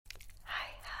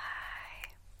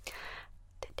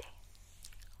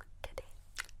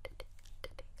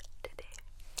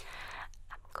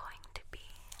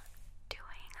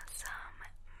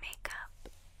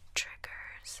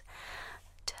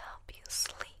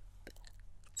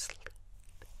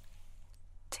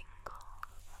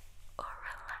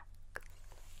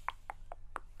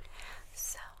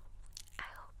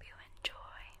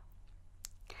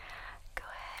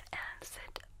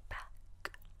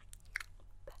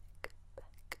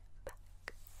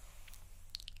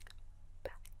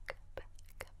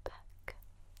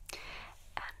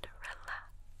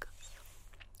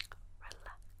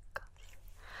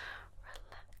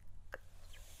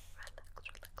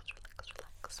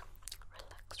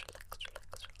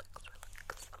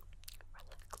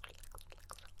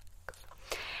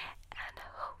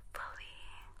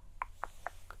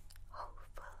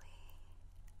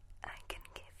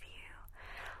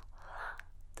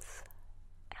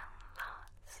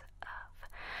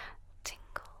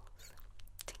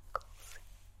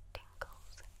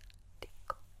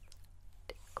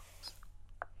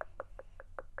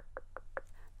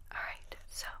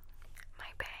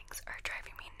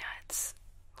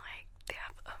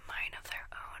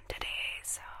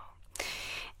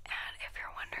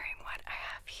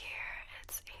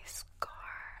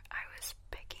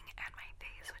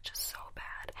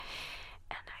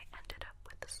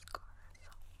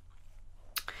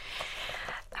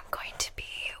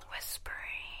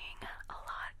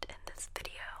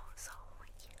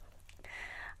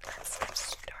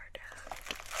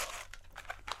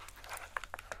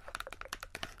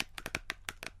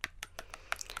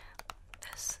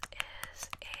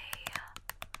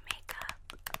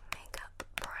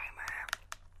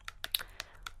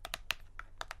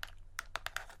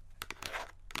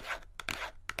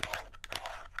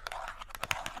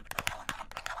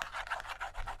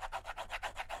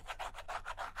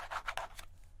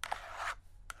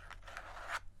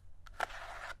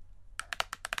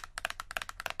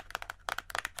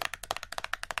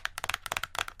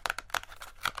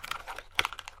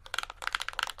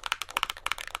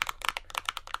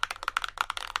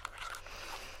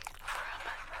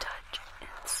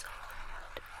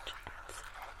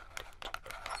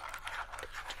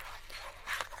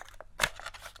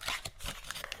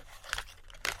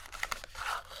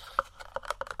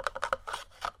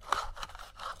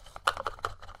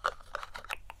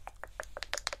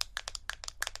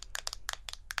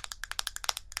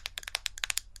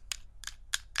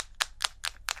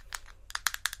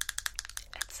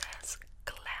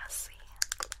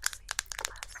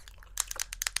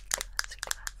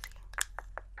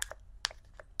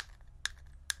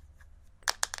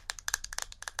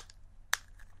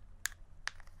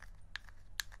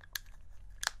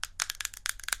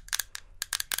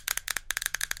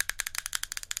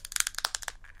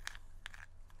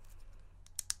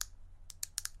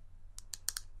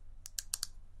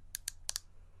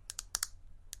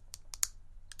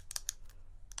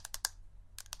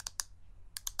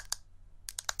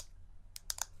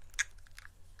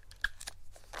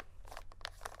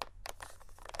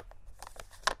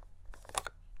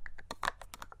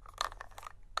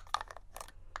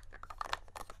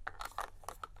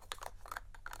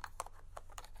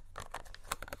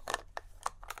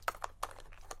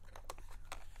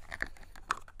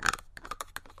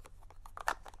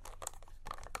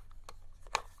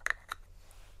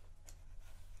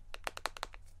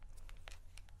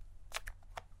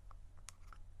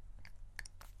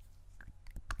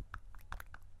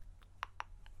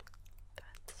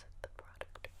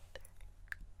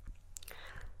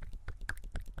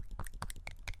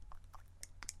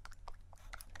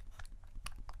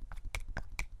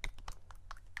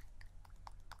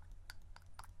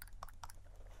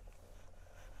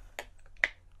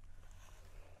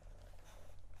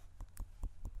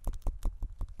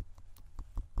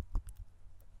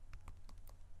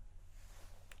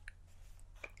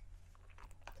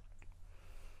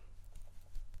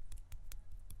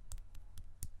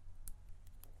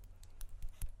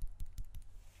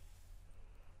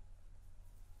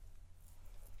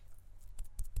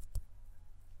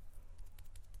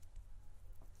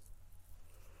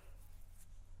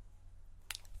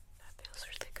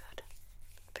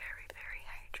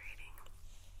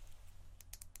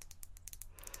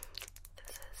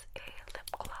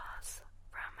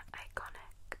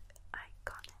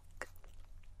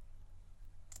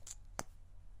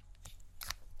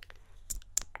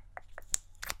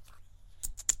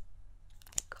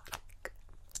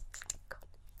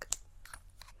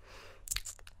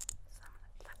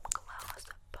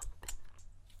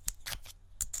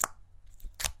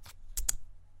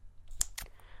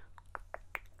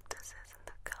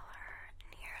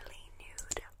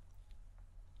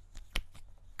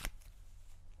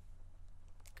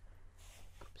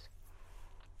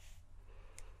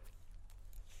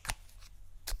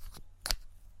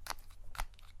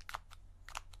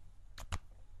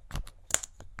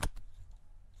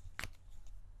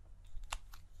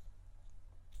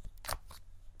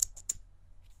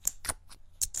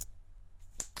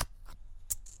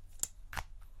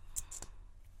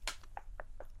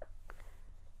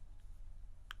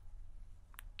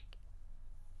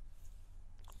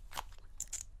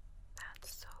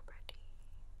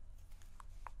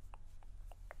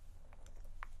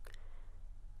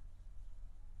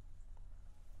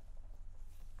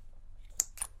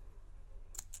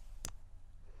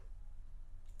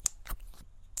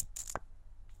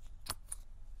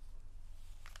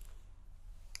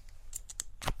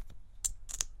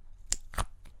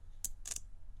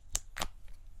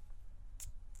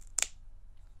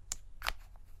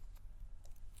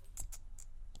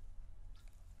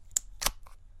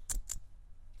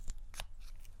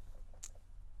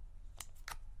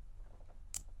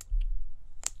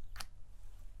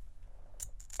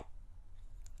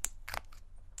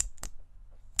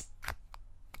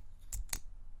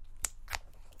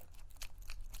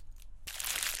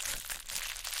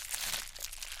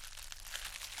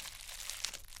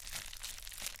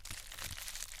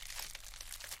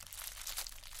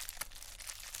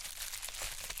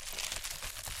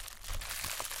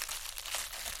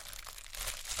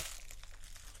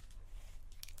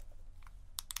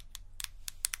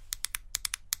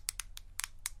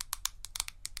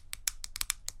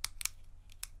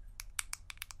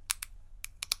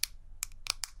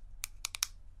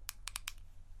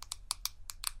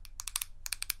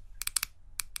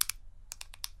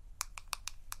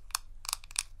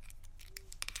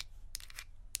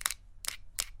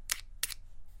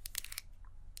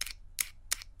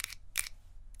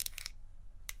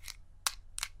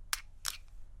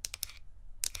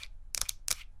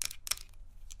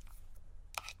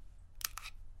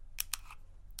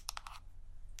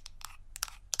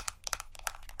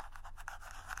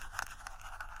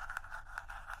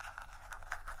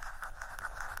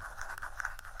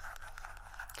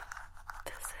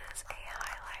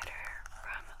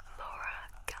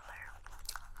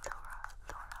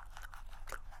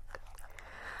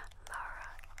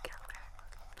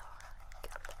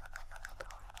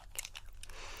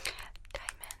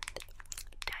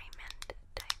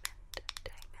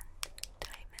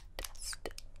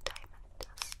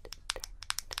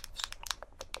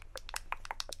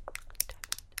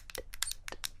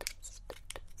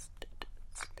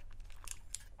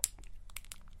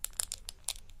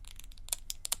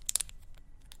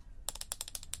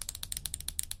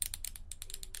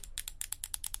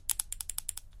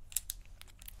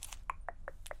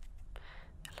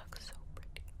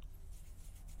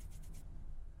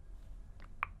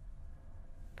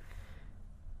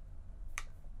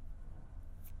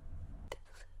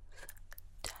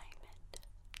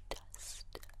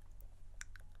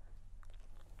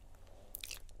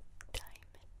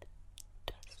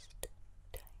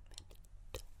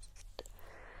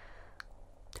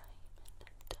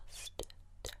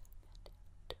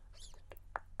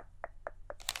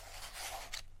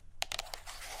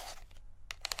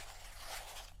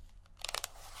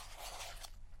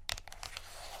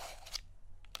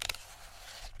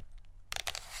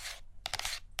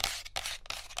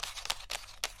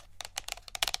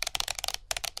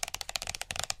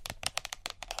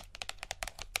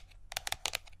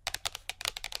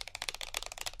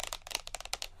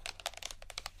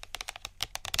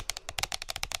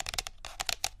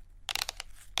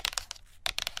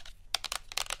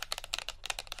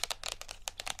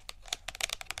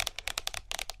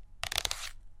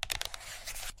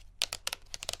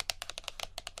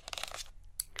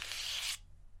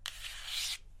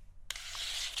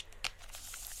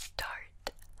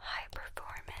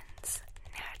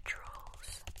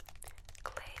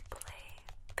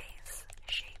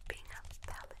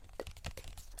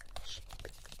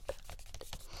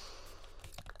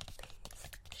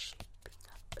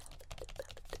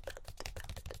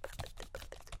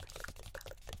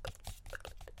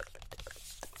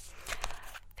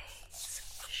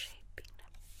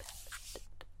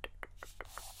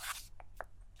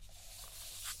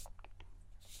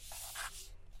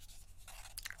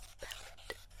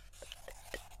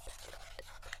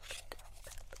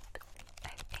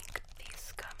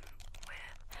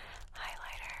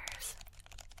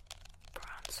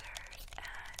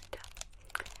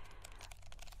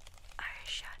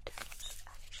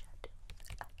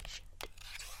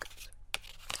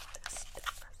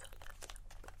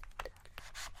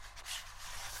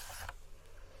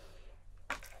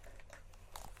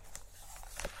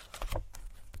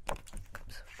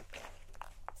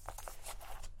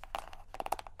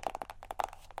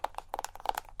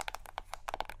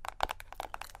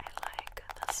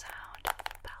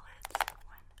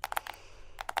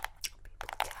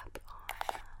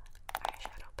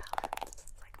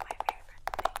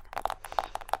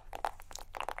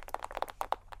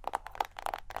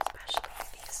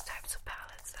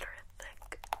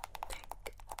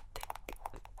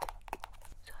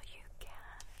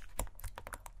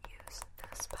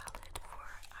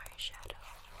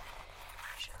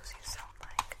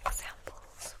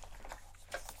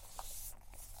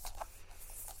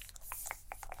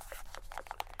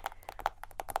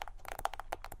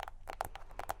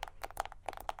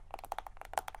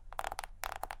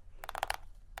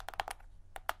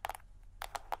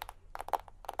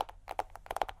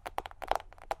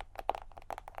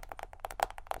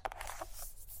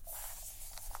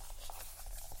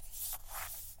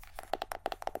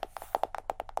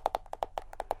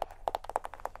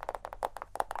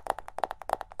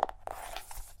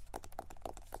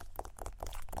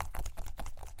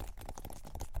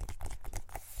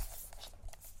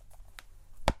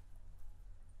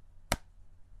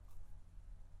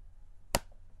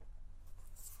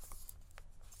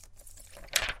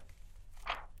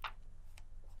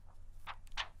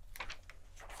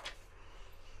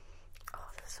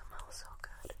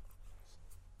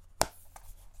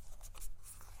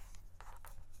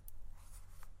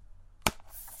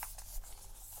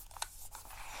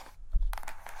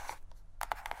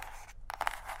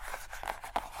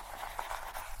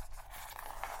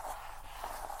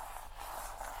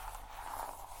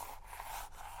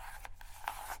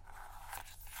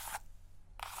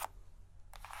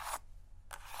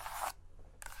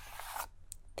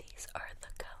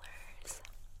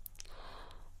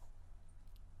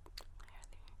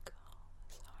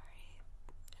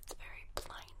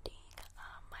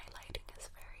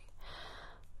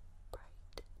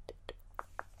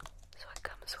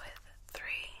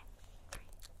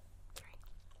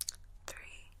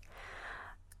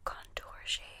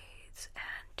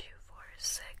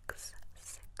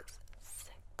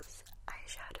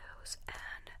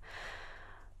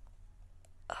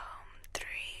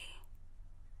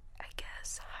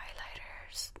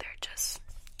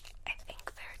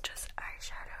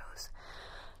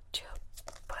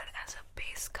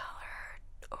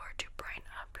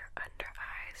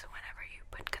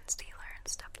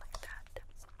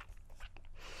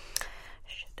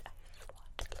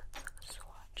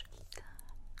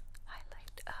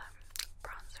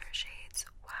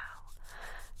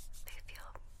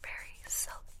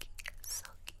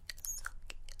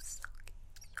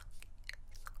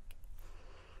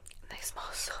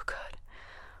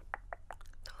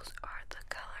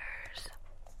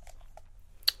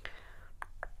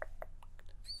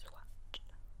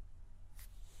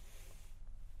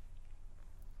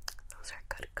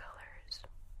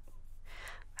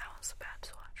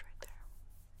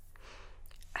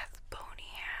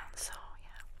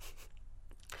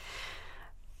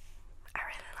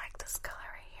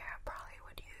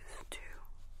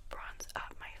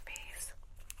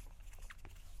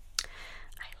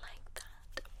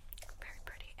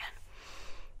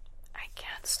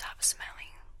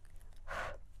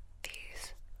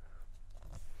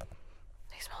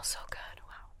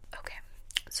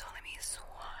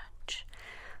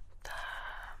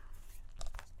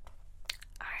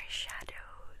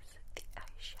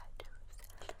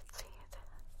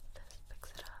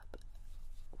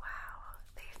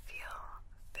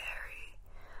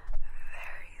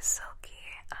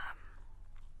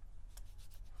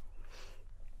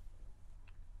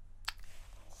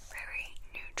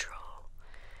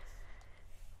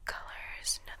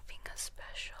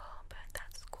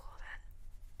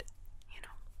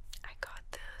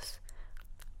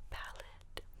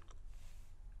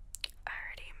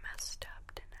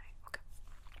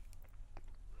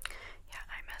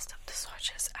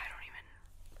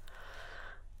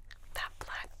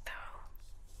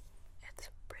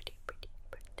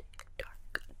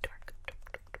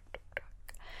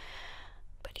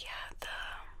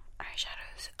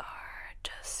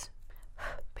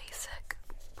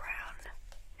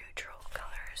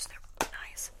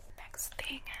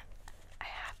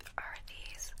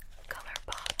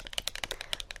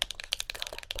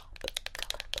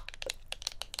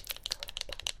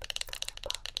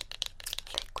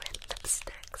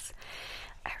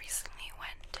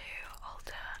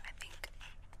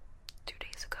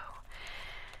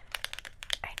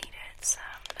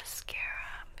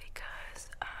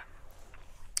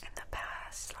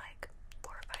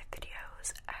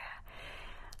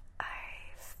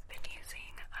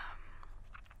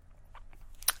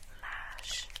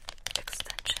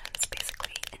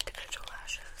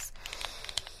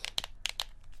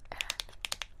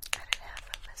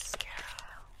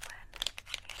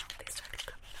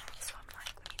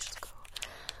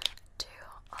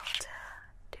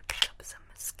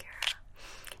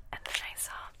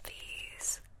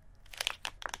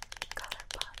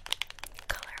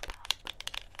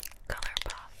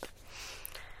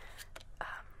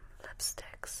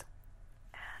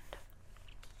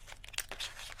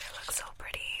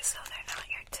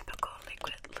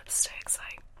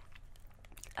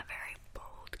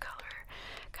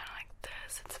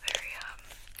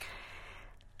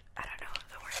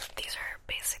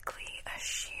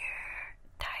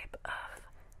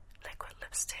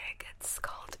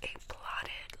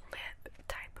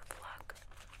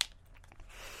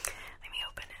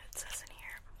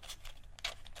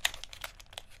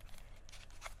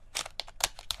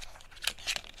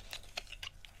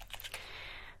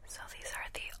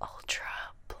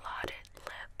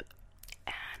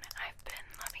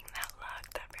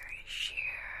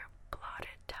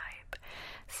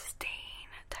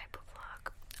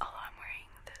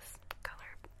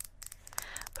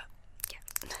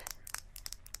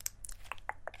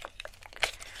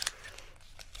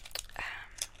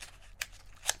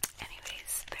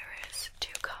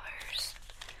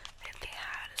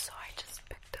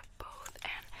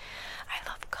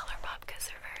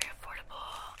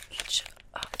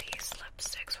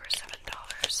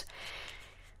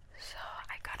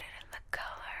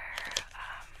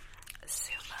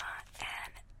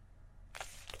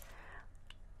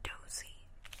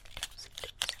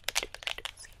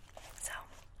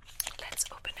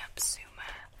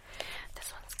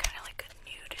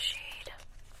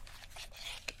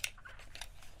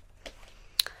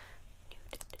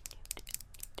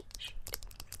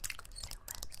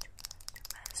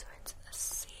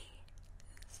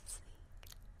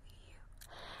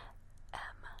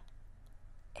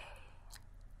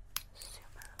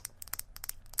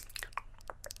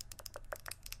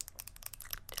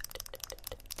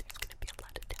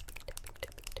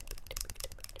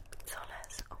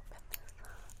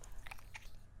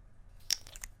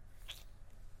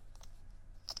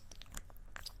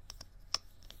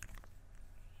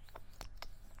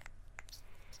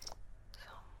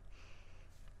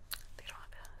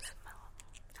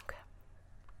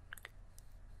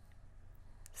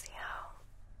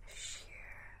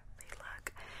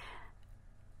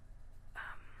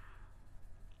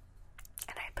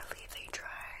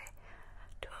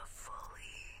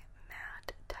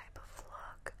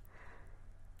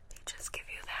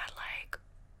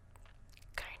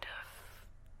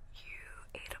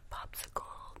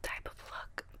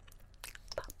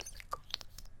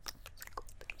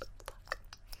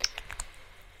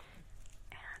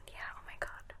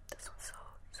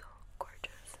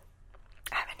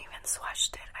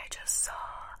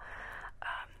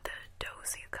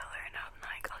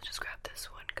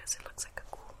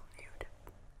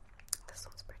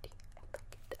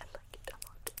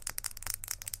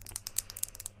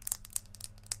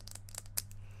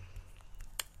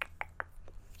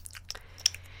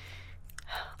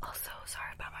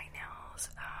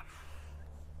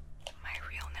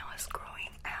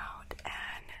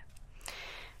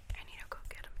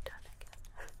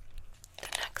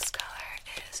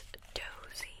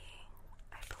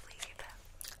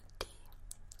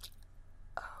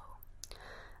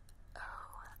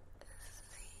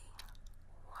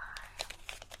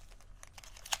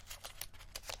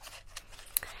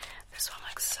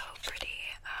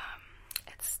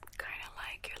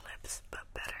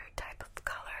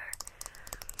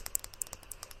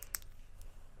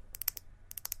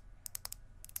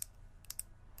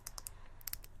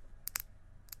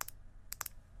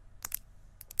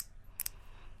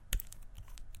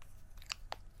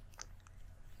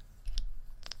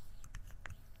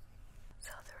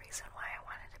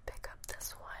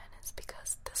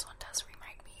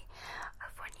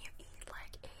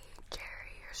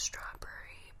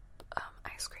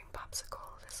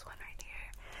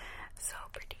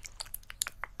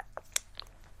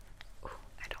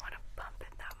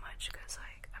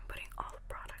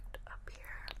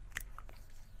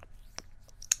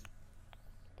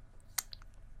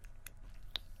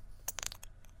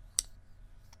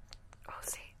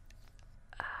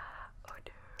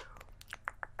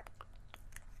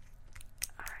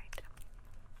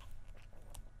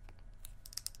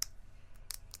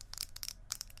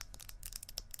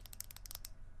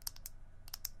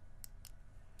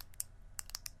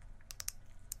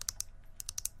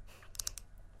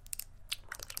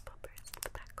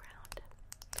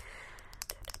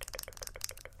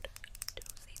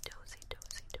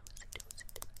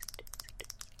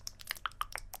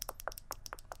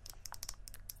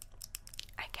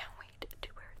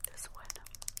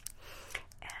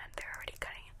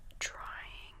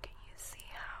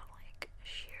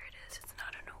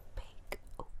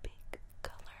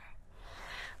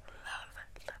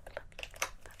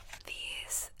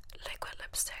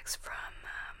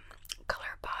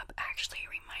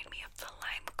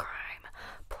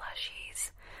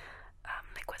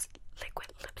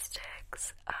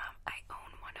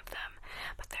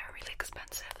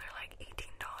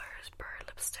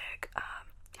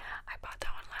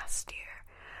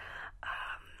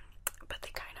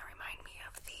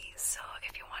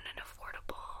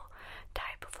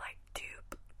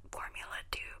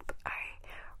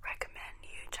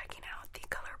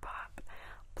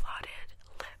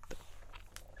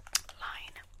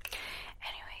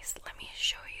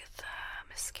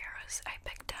lashes I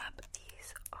picked up.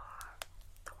 These are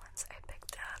the ones I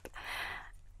picked up.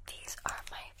 These are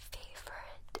my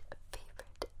favorite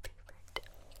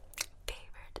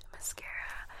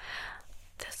mascara.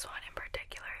 This one in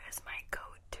particular is my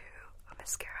go-to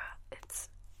mascara. It's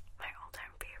my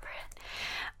all-time favorite.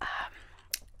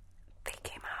 They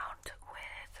came out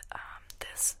with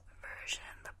this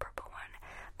version, the purple one.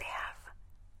 They have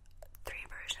 3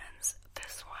 versions.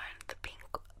 This one, the pink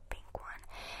one,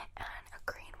 and a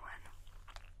green one.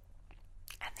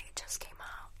 And they just came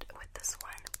out with this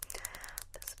one,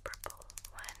 this purple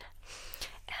one.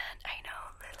 And I know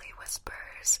Lily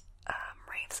Whispers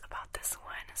raves about this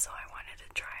one, so I wanted to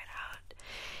try it out.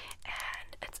 And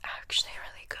it's actually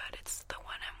really good. It's the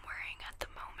one I'm wearing at the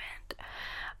moment.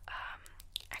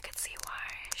 I could see why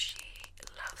she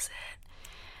loves it.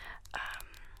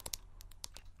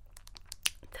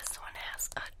 This one has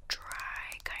a dry,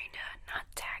 kinda, not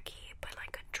tacky, but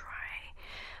like a dry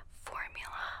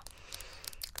formula.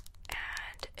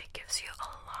 And it gives you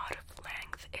a lot of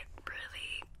length. It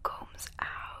really combs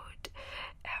out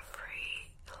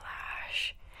every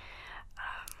lash.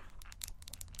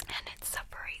 And it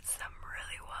separates them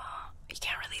really well. You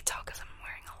can't really tell because I'm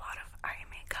wearing a lot of eye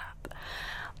makeup,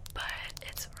 but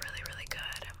it's really, really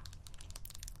good.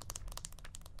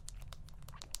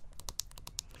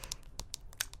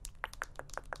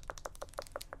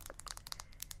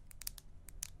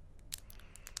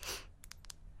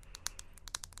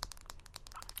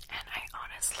 And I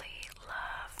honestly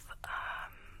love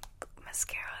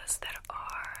mascaras that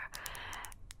are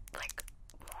like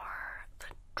more the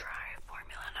dry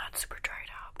formula, not super dried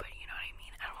out, but you know what I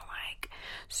mean. I don't like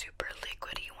super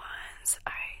liquidy ones.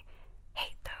 I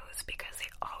hate those because they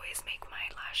always make my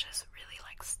lashes really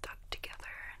like stuck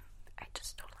together, and I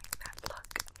just don't like that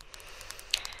look.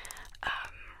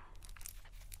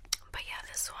 But yeah,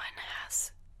 this one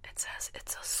says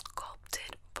it's a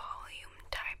sculpted volume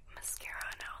type mascara,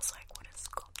 and I was like, what does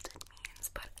sculpted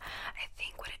means? But I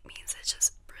think what it means is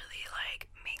just really like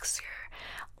makes your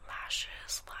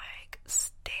lashes like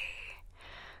stay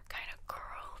kind of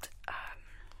curled.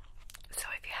 So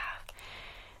if you have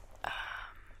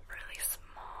really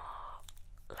small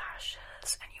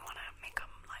lashes and you want to make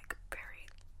them like very,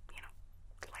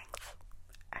 length,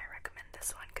 I recommend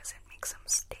this one because it makes them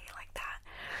stay like that.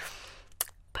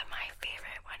 But my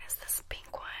favorite one is this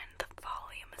pink one, the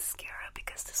volume mascara,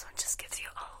 because this one just gives you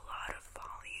a lot of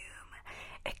volume.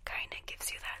 It kind of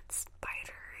gives you that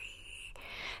spidery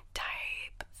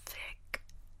type thick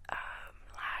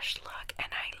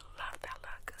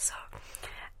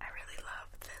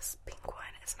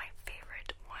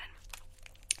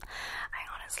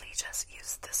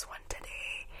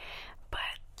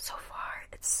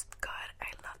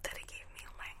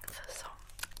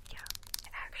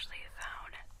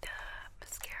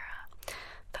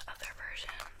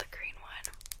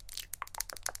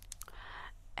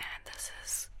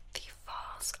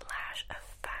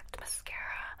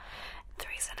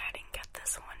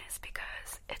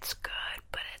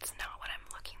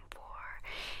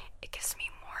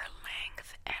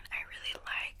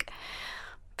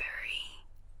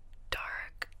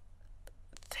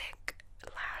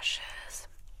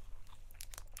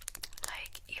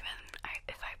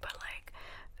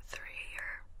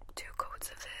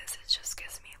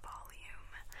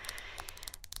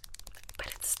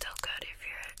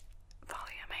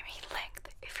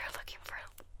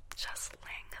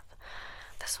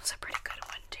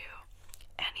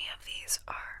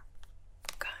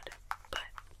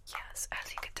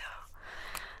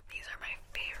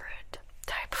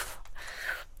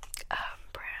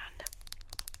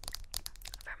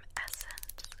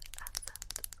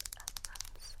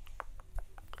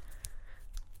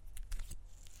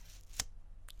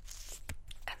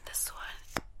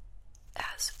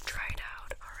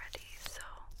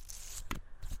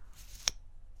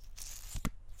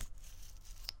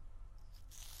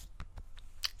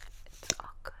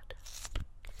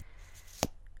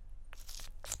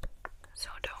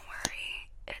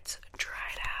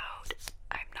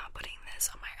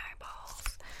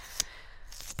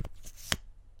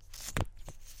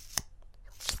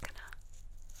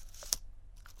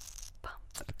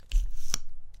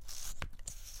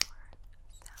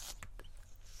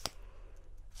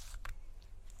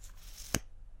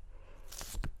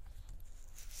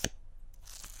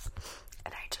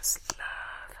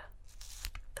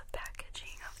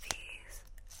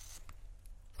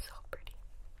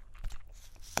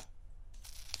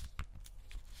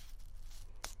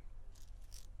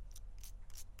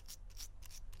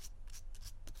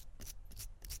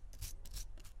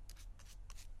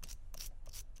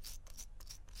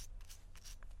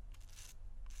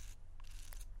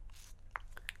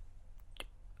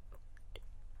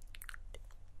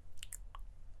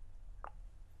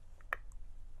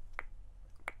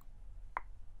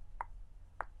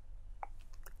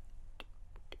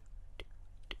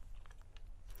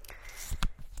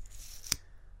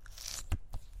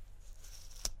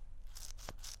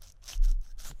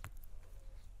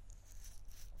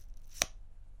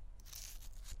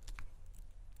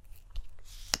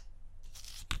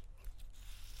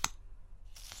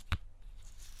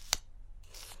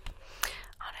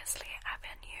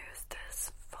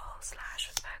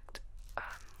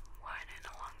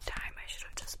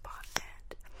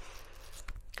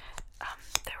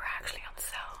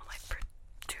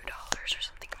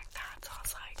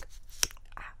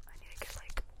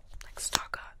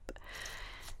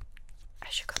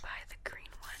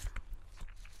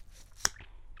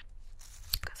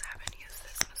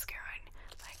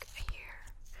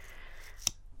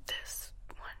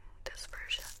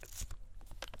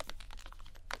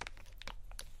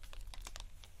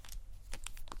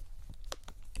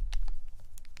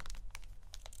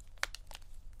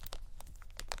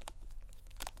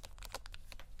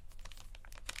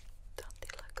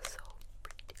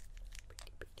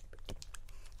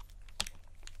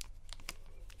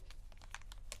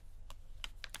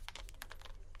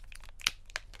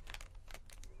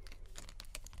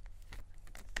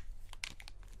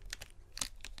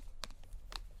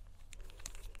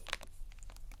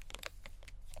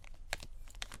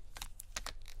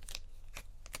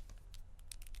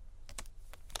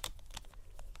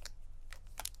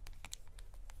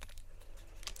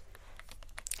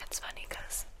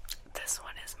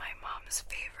mom's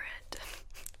favorite.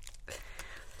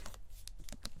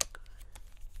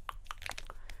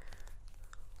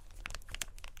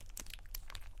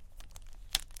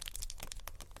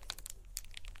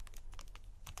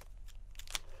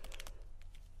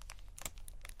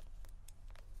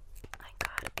 I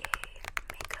got a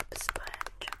makeup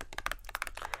sponge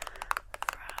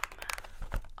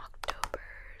from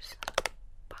October's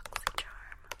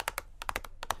BoxyCharm.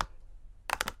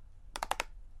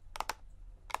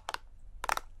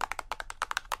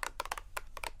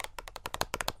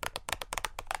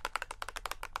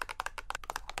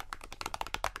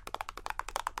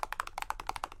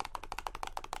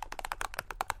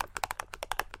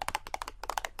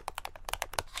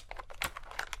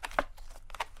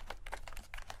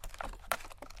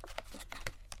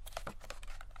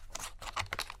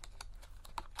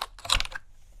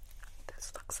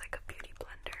 This looks like a beauty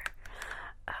blender,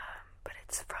 but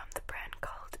it's from the brand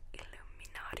called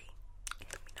Illuminati.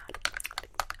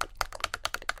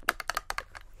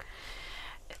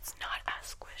 It's not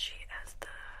as squishy as the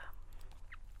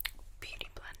beauty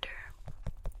blender.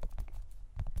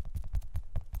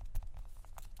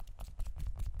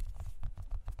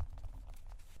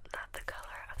 Love the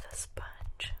color of the sponge.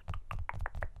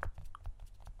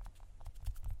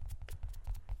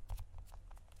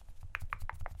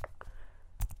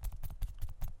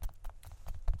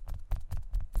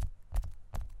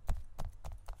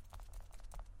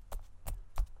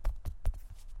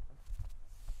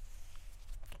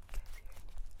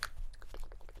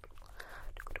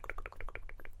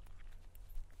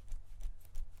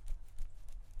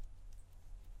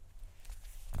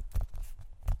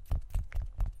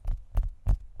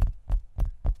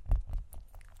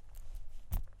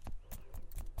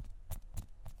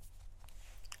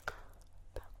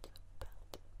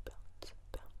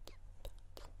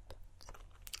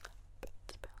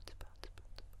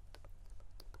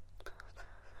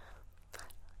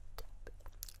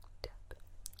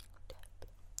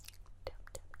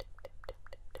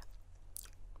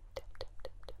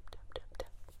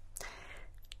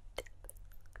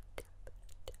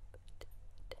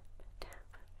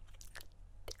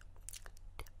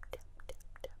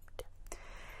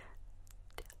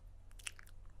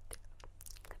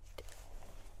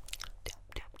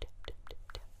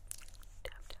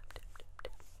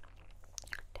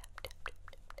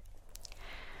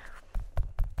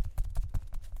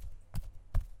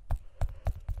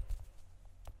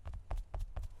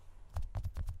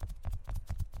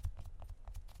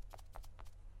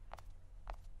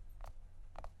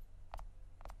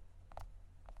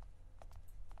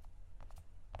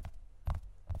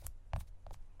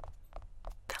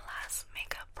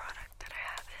 Makeup product that I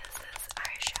have is this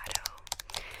eyeshadow.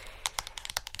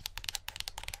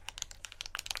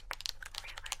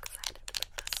 Really excited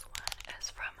about this one. It's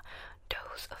from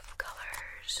Dose of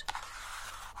Colors.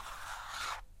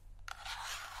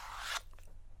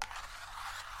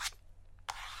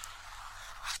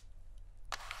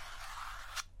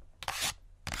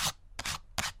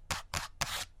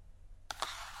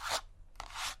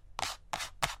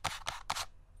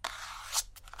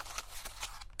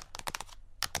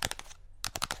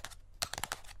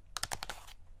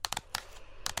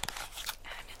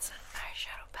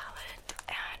 Eyeshadow palette,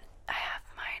 and I have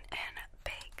mine in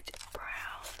Baked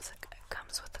Browns. It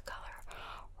comes with the color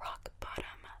Rock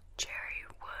Bottom, Cherry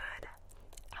Wood,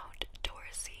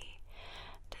 Outdoorsy,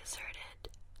 Deserted,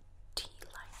 Tea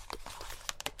Light.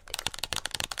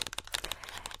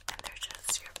 And they're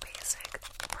just your basic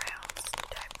browns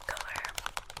type color,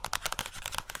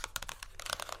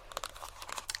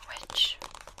 which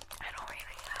I don't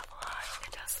really have a lot.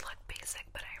 It does look basic,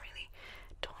 but I really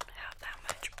don't have that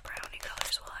much brownie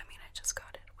colors. Well, I mean, I just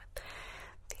got it with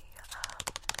the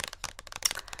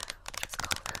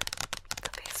the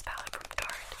base palette from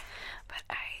Tarte, but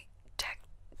I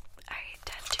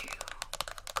tend to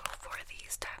go for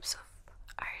these types of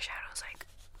eyeshadows, like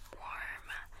warm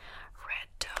red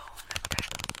tone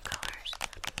type of colors.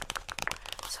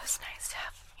 So it's nice to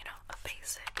have, you know, a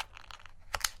basic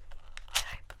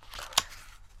type color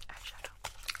eyeshadow.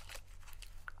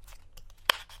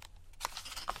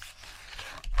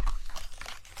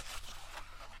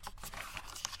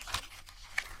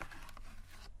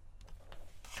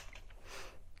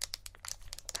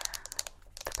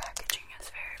 The packaging is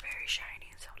very, very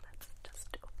shiny, so let's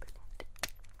just open it.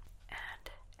 And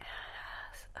it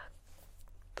has a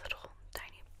little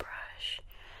tiny brush.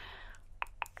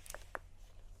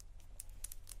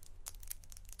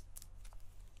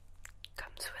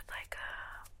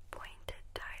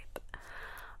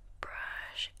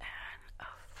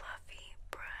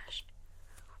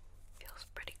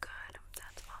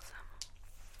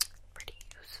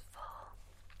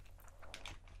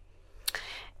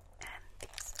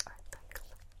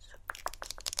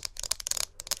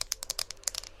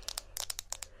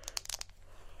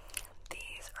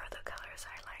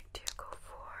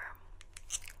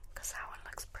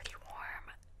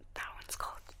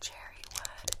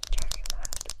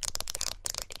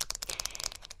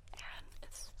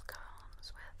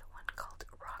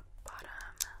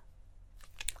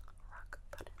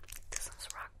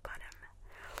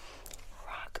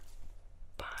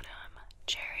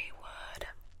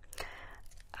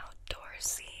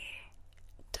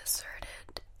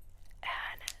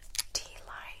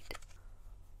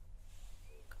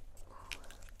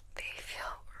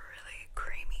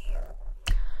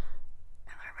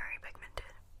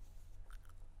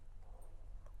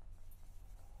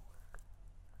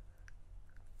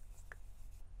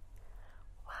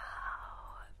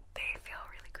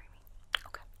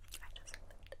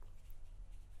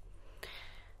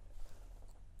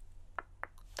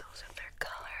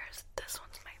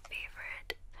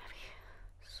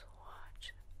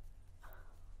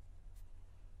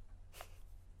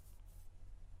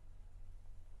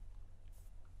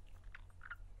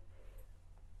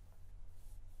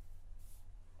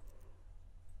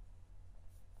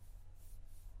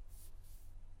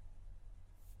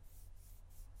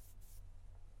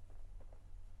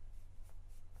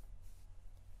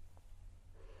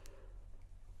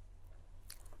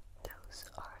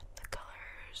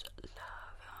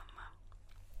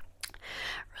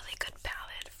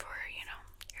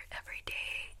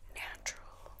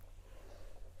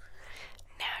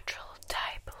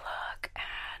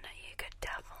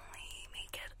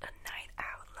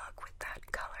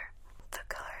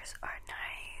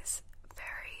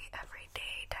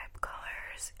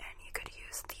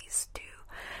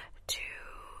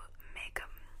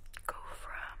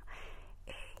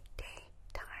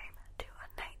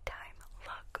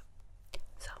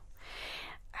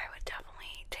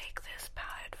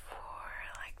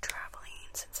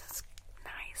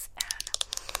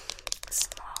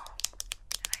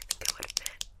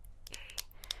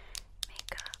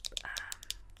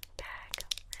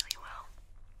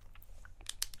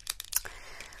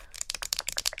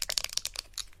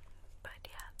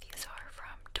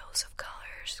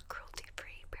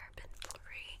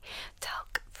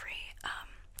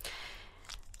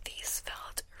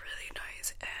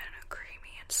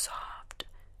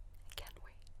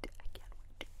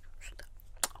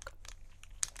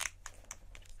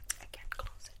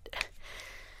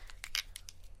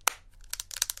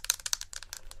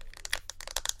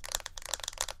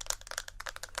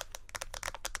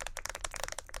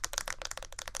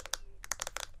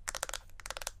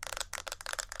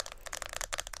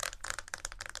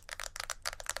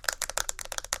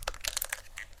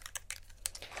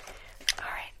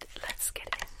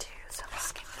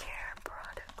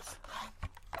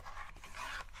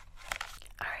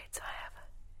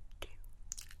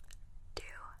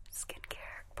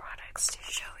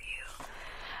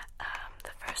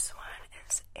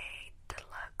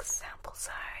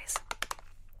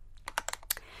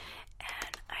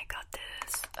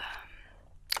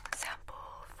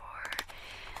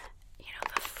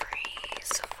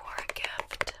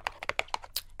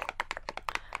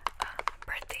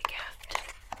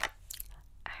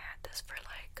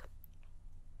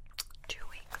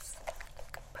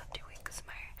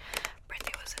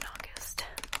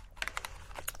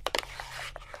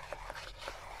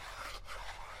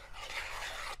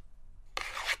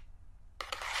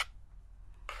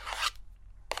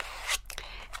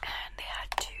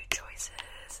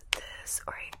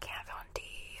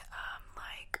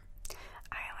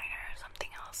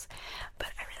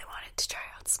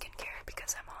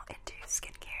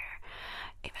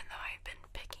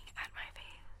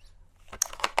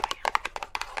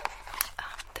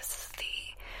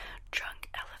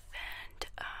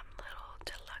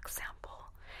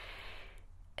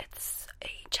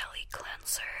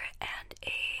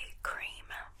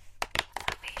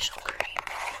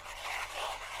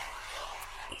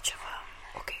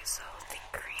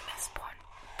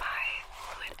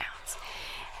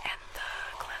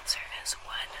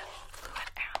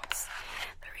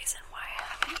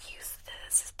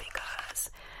 this is because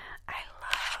I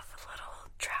love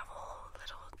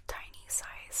little tiny size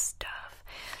stuff.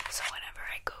 So whenever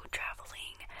I go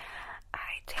traveling,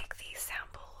 I take these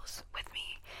samples with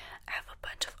me. I have a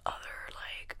bunch of other,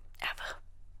 I have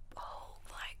a whole,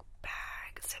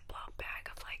 Ziploc bag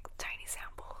of, tiny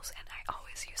samples, and I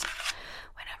always use them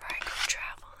whenever I go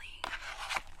traveling.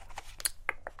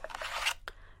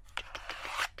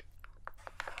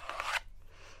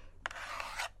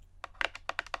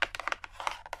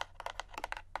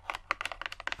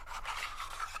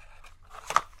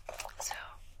 So,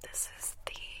 this is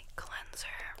the cleanser.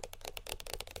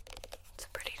 It's a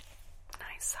pretty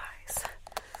nice size.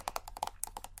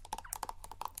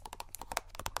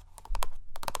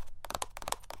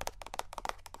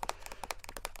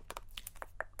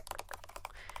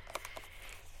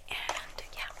 And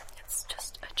yeah, it's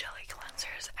just a jelly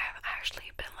cleansers. I've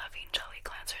actually been loving jelly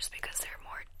cleansers because they're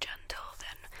more gentle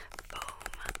than foam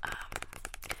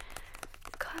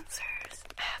cleansers.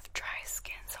 I have dry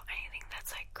skin, so anything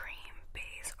that's like cream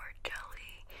base or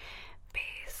jelly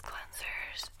base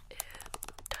cleansers, it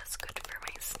does good for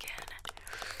my skin.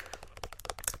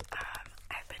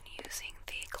 I've been using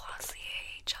the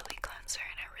Glossier jelly cleanser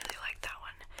and I really like that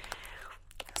one.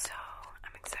 So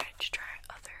I'm excited to try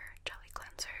other jelly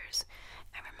cleansers.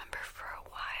 I remember for a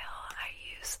while I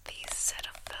used the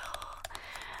Cetaphil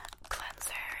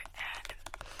cleanser, and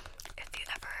if you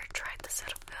ever tried the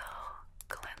Cetaphil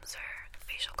cleanser, the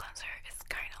facial cleanser, it's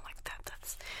kind of like that.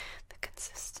 That's the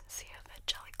consistency of a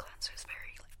jelly cleanser, is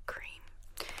very cream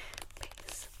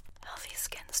base. Healthy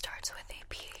skin starts with a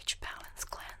pH balance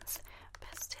cleanse.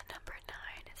 Best in number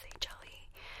 9 is a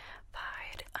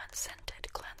jelly-fied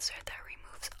unscented cleanser that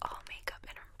removes all makeup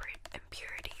and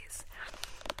impurities.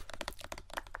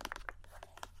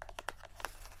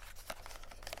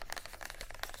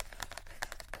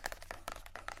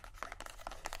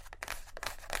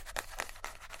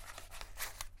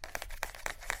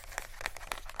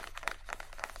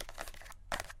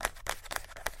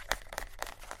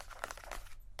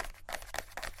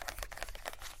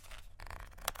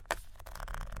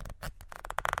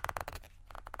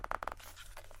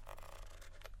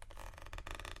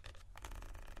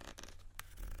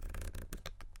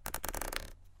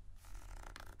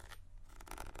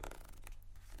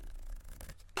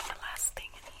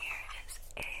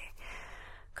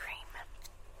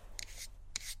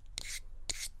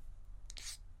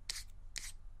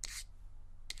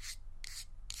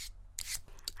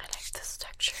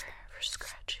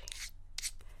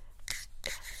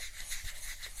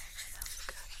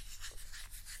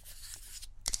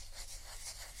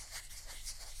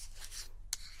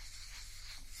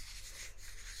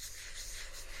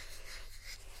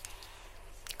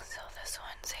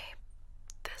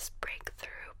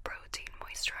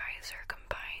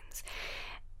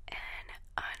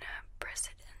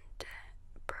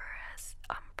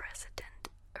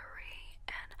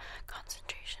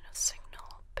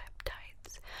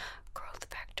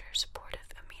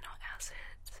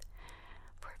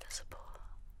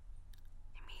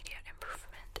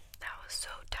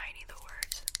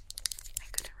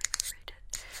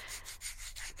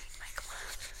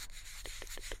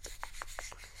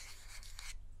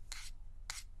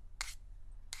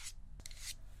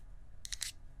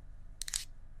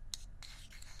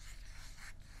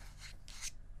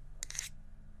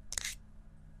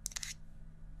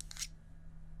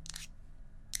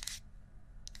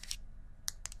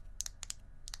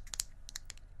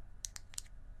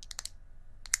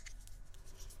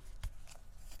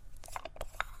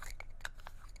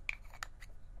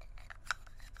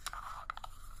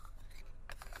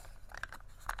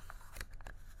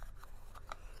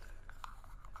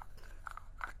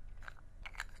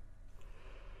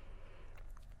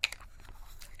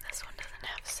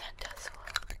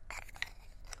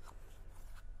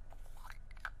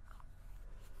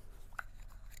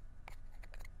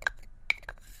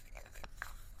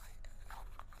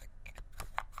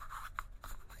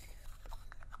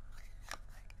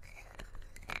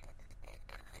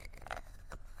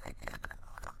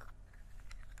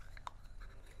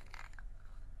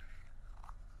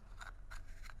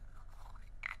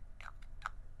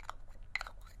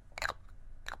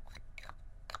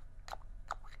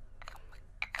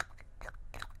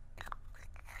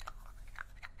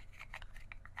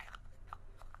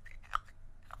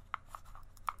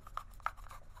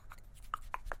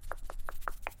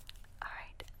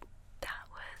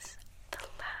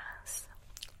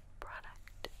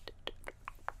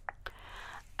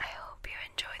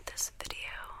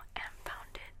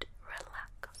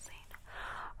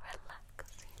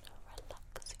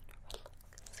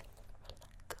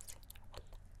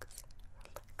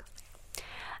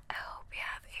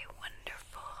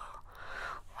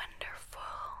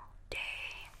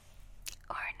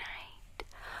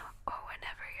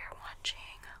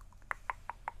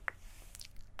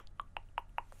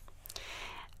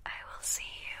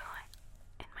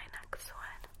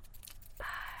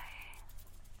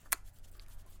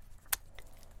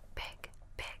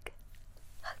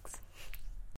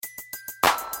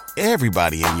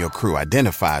 Everybody in your crew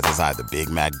identifies as either Big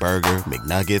Mac Burger,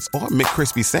 McNuggets, or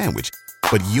McCrispy Sandwich.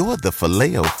 But you're the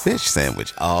Filet-O-Fish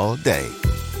Sandwich all day.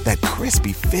 That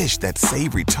crispy fish, that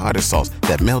savory tartar sauce,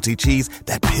 that melty cheese,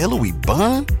 that pillowy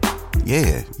bun.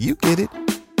 Yeah, you get it.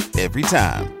 Every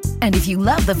time. And if you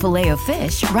love the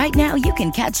Filet-O-Fish, right now you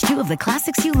can catch 2 of the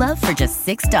classics you love for just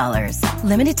 $6.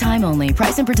 Limited time only.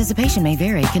 Price and participation may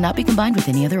vary. Cannot be combined with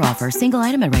any other offer. Single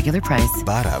item at regular price.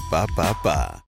 Ba-da-ba-ba-ba.